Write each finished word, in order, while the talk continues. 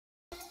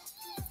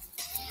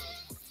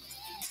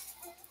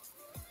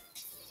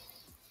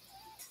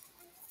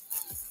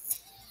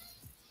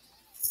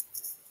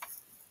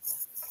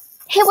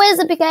Hey, what is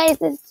up, you guys?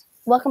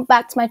 Welcome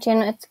back to my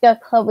channel. It's your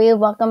Chloe.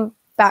 Welcome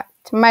back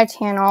to my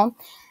channel.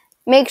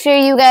 Make sure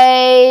you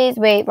guys...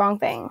 Wait, wrong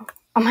thing.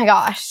 Oh my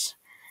gosh.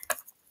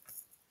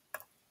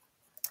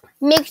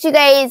 Make sure you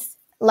guys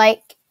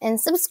like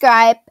and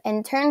subscribe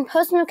and turn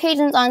post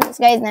notifications on so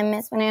you guys never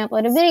miss when I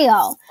upload a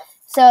video.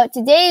 So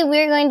today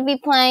we're going to be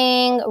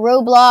playing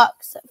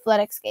Roblox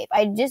Flood Escape.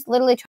 I just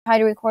literally tried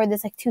to record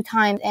this like 2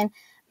 times and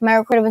my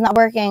recorder was not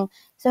working.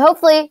 So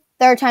hopefully...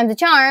 third time's a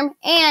charm,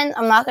 and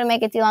I'm not going to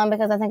make it too long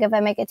because I think if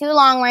I make it too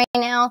long right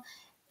now,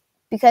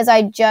 because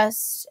I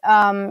just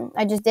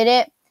did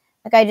it,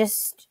 like I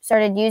just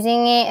started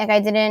using it, like I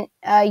didn't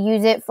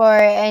use it for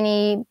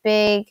any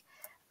big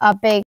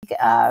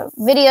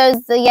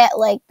videos yet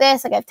like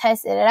this, like I've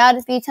tested it out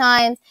a few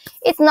times.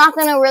 It's not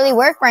going to really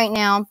work right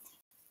now,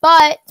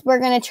 but we're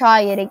going to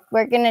try it. And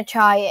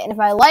if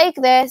I like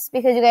this,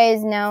 because you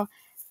guys know,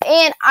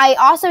 and I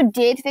also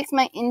did fix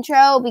my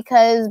intro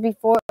because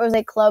before it was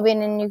like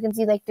clubbing and you can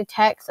see like the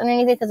text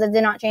underneath it because I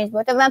did not change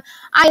both of them.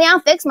 I now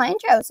fixed my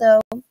intro,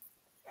 so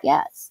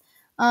yes.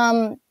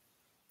 I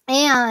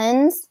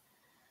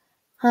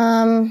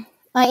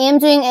am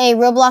doing a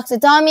Roblox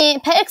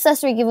Adopt pet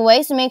accessory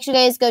giveaway, so make sure you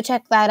guys go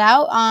check that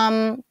out.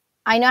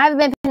 I know I haven't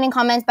been pinning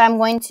comments, but I'm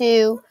going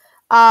to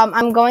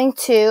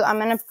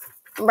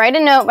write a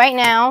note right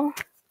now.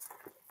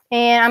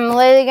 And I'm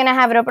literally going to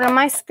have it open on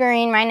my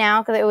screen right now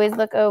because I always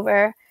look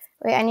over.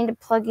 Wait, I need to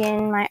plug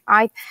in my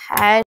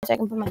iPad so I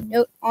can put my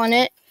note on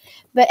it.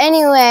 But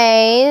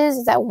anyways,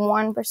 it's at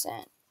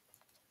 1%.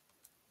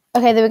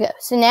 Okay, there we go.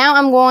 So now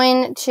I'm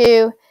going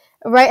to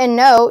write a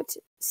note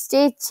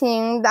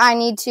stating that I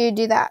need to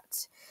do that.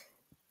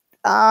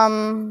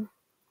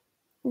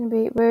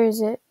 Where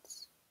is it?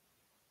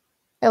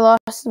 I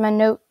lost my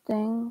note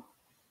thing.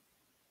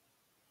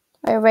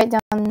 I write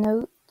down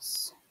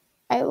notes.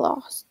 I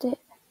lost it.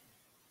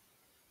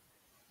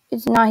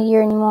 It's not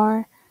here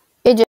anymore.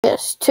 It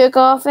just took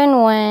off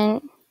and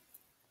went.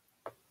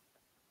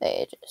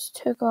 It just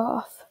took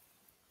off.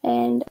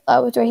 And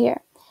oh, it's right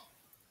here.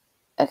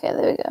 Okay,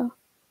 there we go.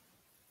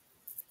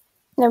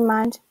 Never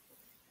mind.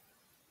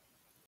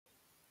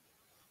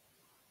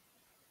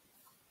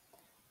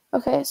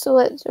 Okay, so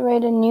let's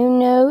write a new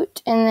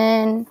note. And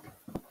then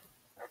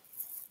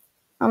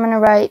I'm going to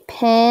write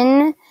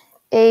pin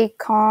a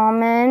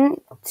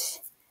comment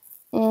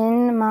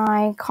in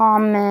my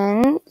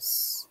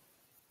comments.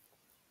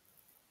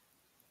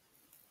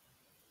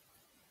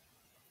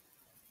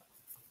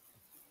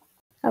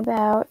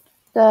 About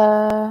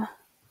the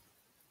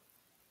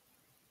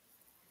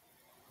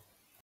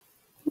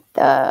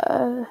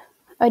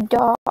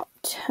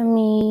Adopt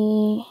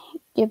Me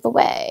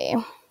giveaway.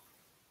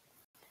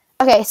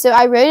 Okay, so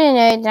I wrote in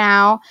it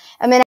now.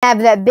 I'm going to have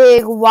that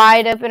big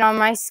wide open on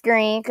my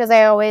screen because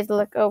I always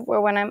look over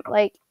when I'm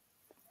like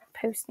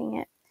posting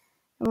it.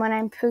 And when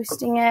I'm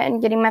posting it and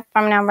getting my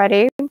thumbnail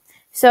ready.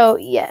 So,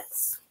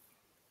 yes.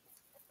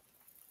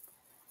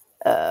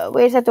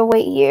 We just have to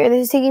wait here.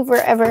 This is taking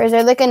forever. Is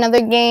there like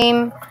another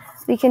game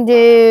we can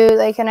do?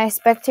 Like, can I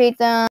spectate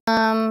them?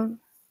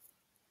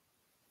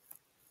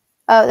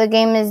 Oh, the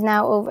game is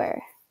now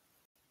over.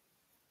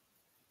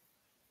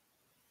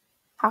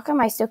 How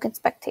come I still can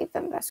spectate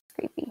them? That's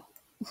creepy.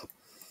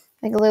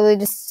 Like, literally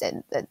just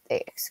said that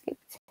they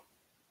escaped.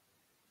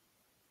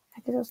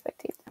 I can still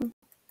spectate them.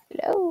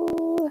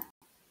 Hello?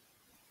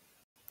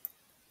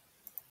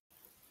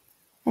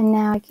 And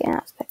now I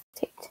cannot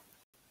spectate.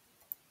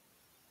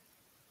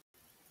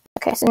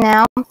 Okay, so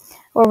now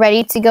we're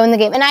ready to go in the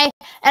game. And I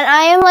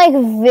am like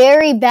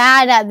very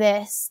bad at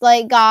this.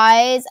 Like,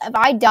 guys, if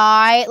I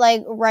die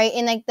like right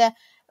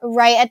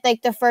at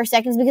the first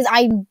seconds, because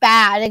I'm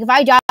bad. Like, if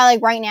I die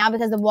like right now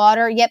because of the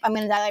water, yep, I'm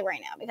gonna die like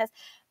right now because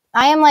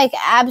I am like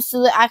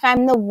absolute. Like,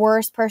 I'm the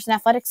worst person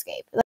at Flood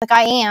Escape. Like,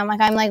 I am.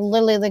 Like, I'm like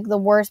literally like the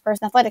worst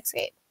person at Flood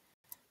Escape.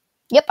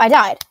 Yep, I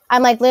died.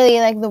 I'm like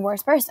literally like the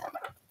worst person.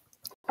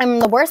 I'm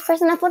the worst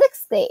person at Flood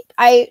Escape.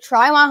 I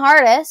try my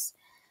hardest.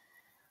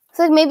 It's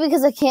like maybe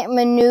because I can't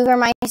maneuver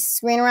my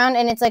screen around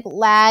and it's like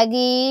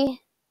laggy.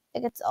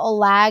 Like, it's all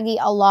laggy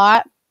a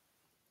lot.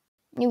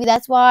 Maybe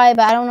that's why,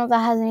 but I don't know if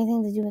that has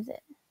anything to do with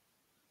it.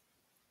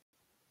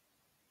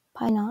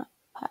 Probably not.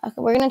 Okay,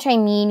 we're gonna try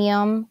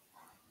medium.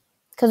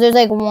 Because there's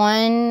like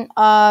one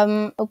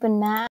open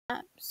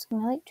maps.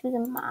 Can I like choose a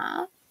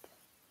map?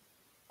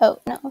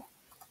 Oh, no.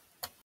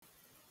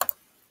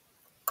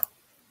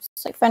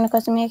 It's like friend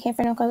requesting me. I can't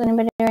friend request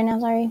anybody right now,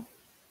 sorry.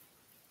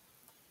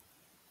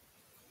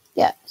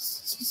 Yeah,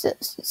 she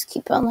says, just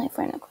keep on like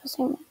friend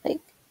requesting me.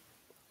 Like,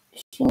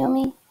 does she know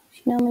me? Does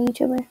she know I'm a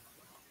YouTuber?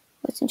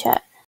 What's in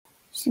chat?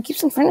 She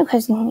keeps on friend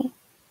requesting me.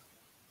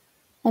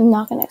 I'm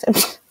not gonna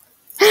accept.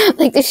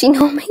 Like, does she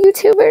know I'm a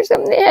YouTuber or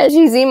something? Has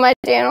she seen my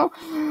channel?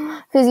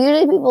 Because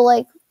usually people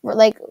like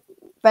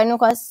friend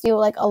request you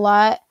like a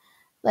lot,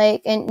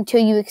 like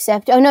until you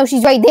accept. Oh no,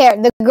 she's right there.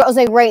 The girl's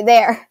like right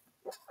there.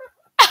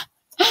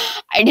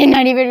 I did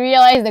not even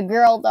realize the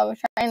girl that was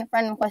trying to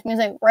friend request me was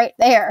like right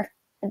there.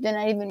 I did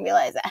not even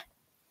realize that.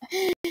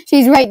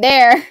 She's right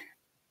there.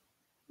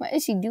 What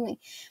is she doing?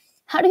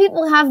 How do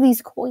people have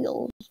these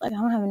coils? Like, I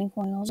don't have any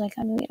coils. Like,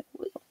 how do you get a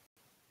coil?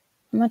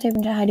 I'm gonna type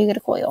into how do you get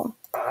a coil.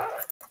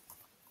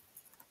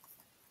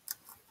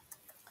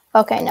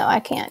 Okay, no,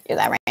 I can't do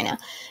that right now.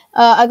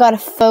 I gotta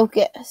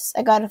focus.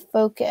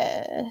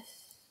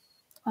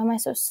 Why am I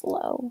so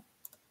slow?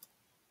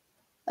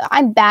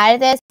 I'm bad at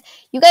this.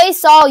 You guys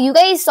saw,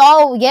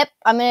 yep,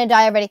 I'm gonna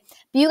die already.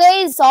 But you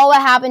guys saw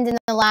what happened in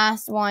the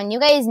last one. You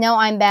guys know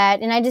I'm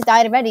bad, and I just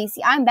died already.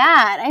 See, I'm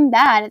bad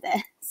at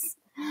this.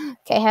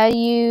 Okay, how do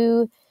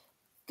you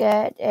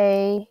get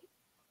a...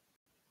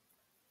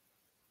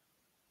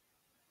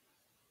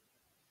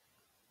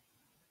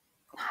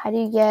 How do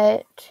you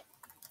get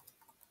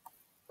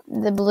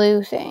the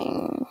blue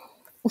thing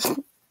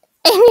in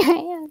your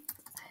hand?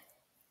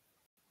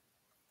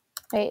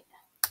 Wait.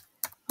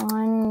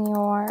 On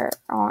your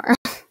arm.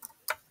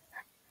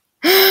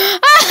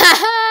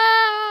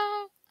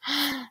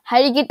 How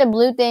do you get the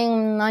blue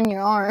thing on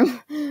your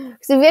arm?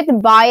 Because if you have to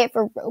buy it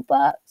for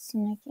Robux,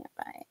 I can't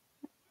buy it.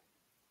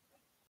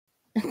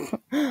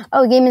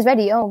 Oh, game is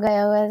ready. Oh,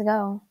 okay, let's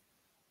go.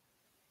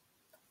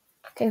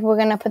 Okay, we're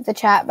gonna put the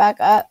chat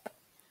back up.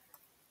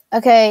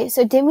 Okay,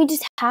 so didn't we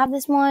just have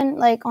this one?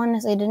 Like,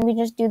 honestly, didn't we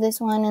just do this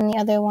one and the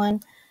other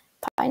one?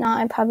 Probably not.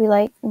 I'm probably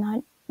like,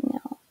 not,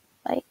 no.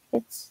 Like,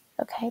 it's,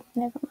 okay,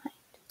 never mind.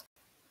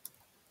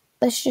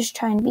 Let's just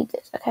try and beat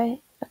this,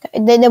 okay?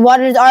 Okay, the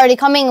water is already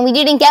coming, and we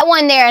didn't get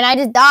one there, and I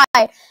just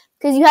died.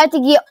 Because you had to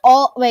get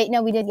all, wait,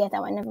 no, we did get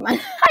that one, never mind.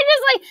 I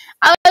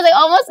was like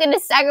almost going to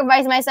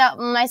sacrifice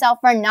myself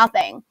for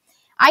nothing.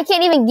 I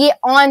can't even get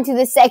onto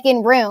the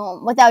second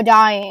room without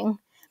dying.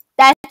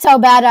 That's how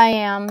bad I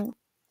am.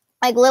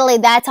 Like, literally,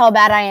 that's how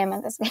bad I am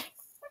at this game.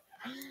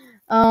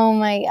 Oh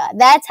my god,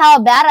 that's how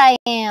bad I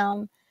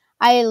am.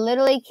 I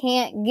literally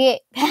can't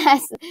get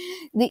past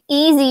the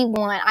easy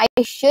one. I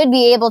should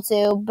be able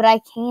to, but I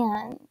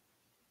can't.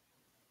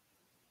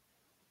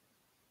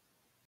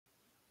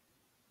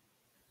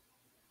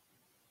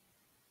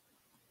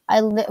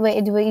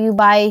 Wait, do you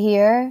buy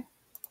here?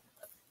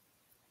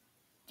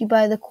 Do you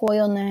buy the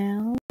coil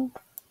now?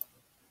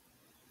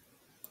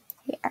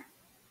 Here.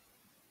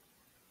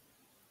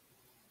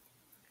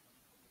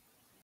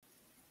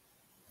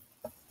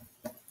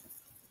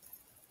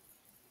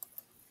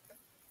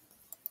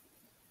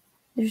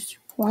 There's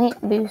point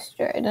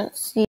booster. I don't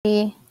see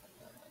the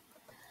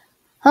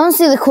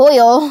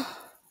coil.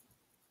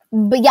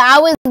 But yeah, I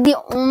was the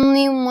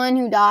only one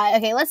who died.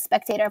 Okay, let's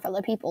spectate our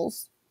fellow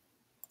peoples.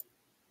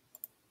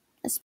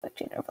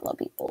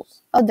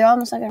 Oh, they're all in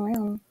the second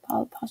room.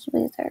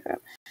 Possibly the third room.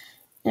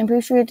 And I'm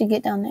pretty sure you have to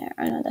get down there.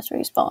 I know that's where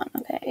you spawn.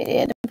 Okay,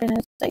 yeah, the person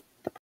is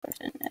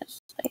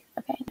like,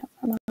 okay,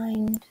 never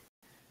mind.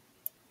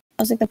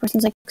 I was like, the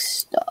person's like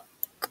stuck.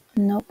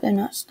 Nope, they're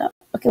not stuck.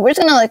 Okay, we're just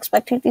gonna like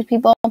spectate these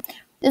people.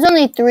 There's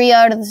only 3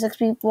 out of the 6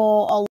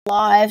 people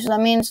alive, so that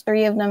means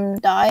 3 of them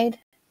died.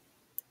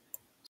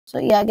 So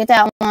yeah, get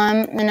that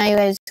one, and now you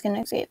guys can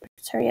escape.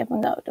 Just hurry up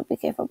and go. Don't be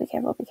careful.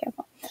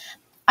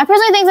 I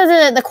personally think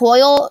that the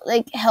coil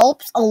like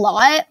helps a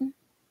lot.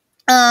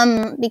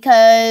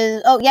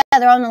 Because oh yeah,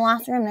 they're on the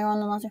last room.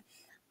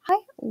 I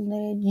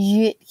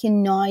legit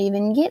cannot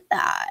even get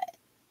that.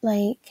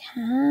 Like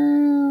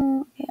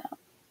how? Yeah.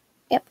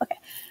 Yep. Okay.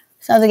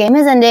 So the game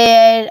has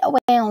ended. Oh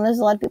wait, there's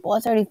a lot of people.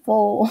 It's already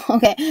full.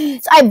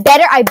 Okay. So I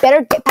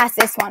better get past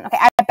this one. Okay,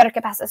 I better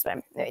get past this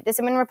one. Wait, did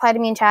someone reply to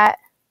me in chat?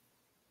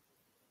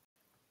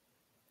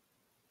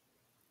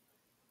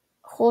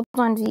 Hold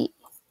on, Z.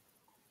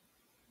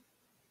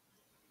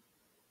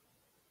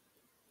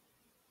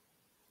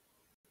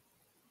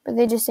 Are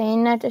they just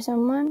saying that to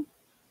someone?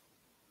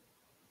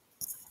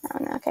 I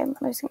don't know. Okay, I'm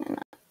just gonna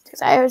not,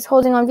 because I was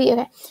holding on V.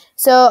 Okay,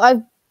 so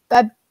I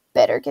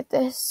better get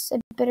this.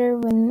 I better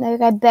win. Like,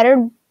 I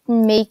better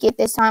make it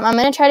this time. I'm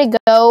gonna try to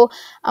go.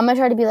 I'm gonna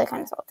try to be like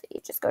kind of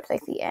salty. Just go to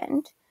like the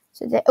end.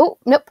 So that, oh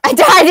nope, I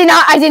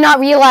did not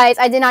realize.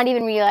 I did not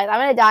even realize. I'm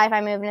gonna die if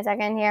I move in a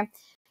second here.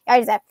 I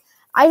just said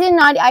I did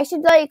not. I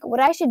should like what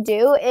I should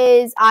do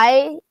is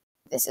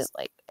This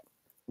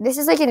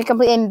is like a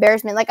complete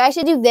embarrassment. Like, I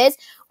should do this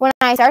when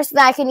I start so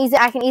that I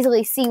can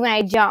easily see when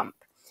I jump.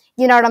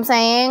 You know what I'm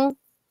saying?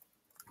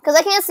 Because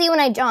I can't see when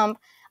I jump.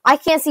 I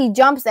can't see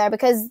jumps there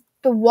because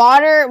the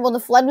water, well, the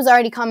flood was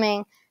already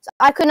coming. So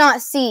I could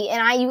not see.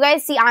 And you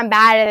guys see I'm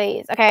bad at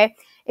these, okay?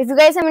 If you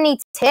guys have any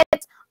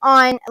tips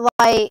on,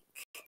 like,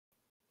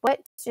 what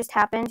just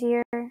happened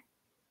here?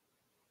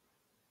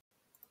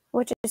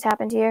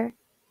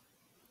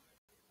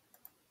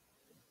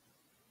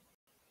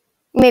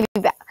 Maybe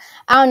that.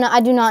 I don't know.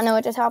 I do not know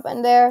what just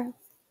happened there.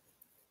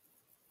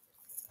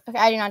 Okay,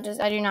 I do not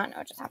know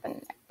what just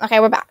happened there. Okay,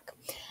 we're back.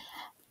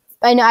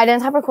 I know I didn't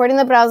stop recording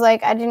though, but I was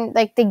like, I didn't,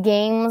 like, the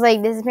game was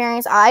like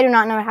disappearing, so I do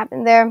not know what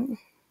happened there.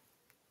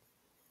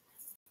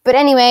 But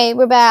anyway,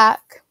 we're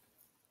back.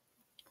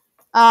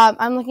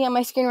 I'm looking at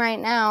my screen right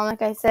now,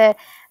 like I said.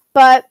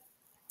 But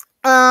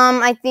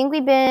I think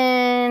we've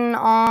been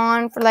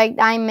on for like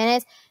 9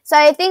 minutes. So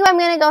I think I'm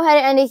going to go ahead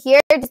and end it here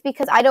just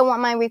because I don't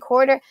want my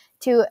recorder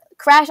to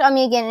crash on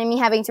me again and me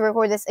having to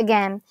record this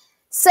again.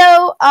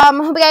 So,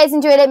 hope you guys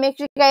enjoyed it. Make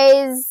sure you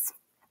guys...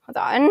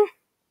 Hold on.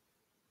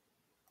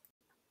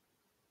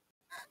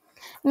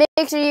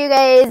 Make sure you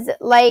guys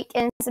like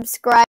and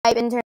subscribe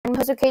and turn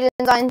post notifications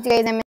on so you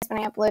guys don't miss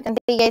when I upload. And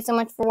thank you guys so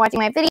much for watching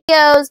my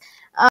videos.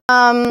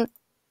 Hope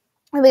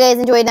you guys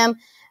enjoyed them.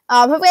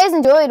 Hope you guys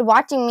enjoyed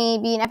watching me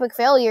be an epic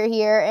failure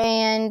here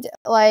and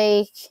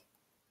like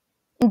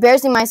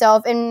embarrassing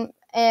myself in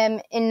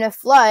the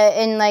flood,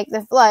 in like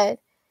the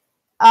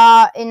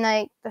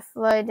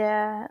flood,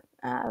 a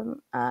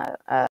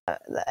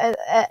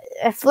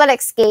flood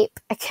escape.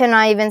 I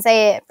cannot even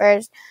say it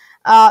first.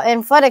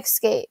 In flood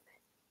escape.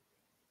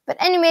 But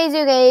anyways,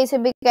 you guys,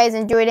 hope you guys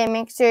enjoyed it.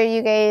 Make sure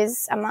you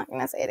guys, I'm not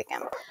gonna say it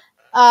again.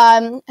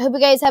 Hope you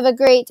guys have a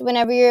great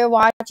whenever you're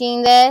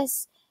watching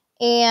this.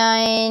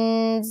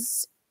 And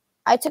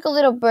I took a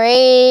little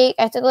break.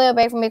 I took a little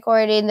break from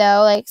recording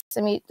though, like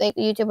some like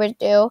YouTubers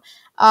do.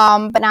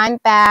 But I'm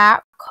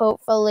back,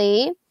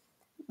 hopefully.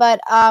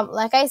 But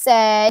like I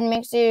said,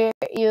 make sure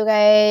you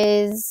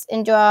guys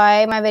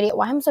enjoy my video.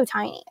 Why I'm so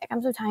tiny? Like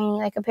I'm so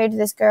tiny. Like compared to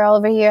this girl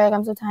over here, like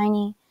I'm so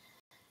tiny.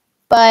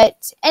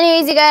 But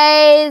anyways, you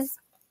guys,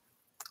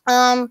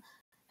 hope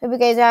you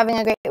guys are having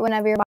a great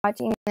whenever you're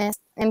watching this.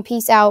 And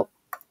peace out.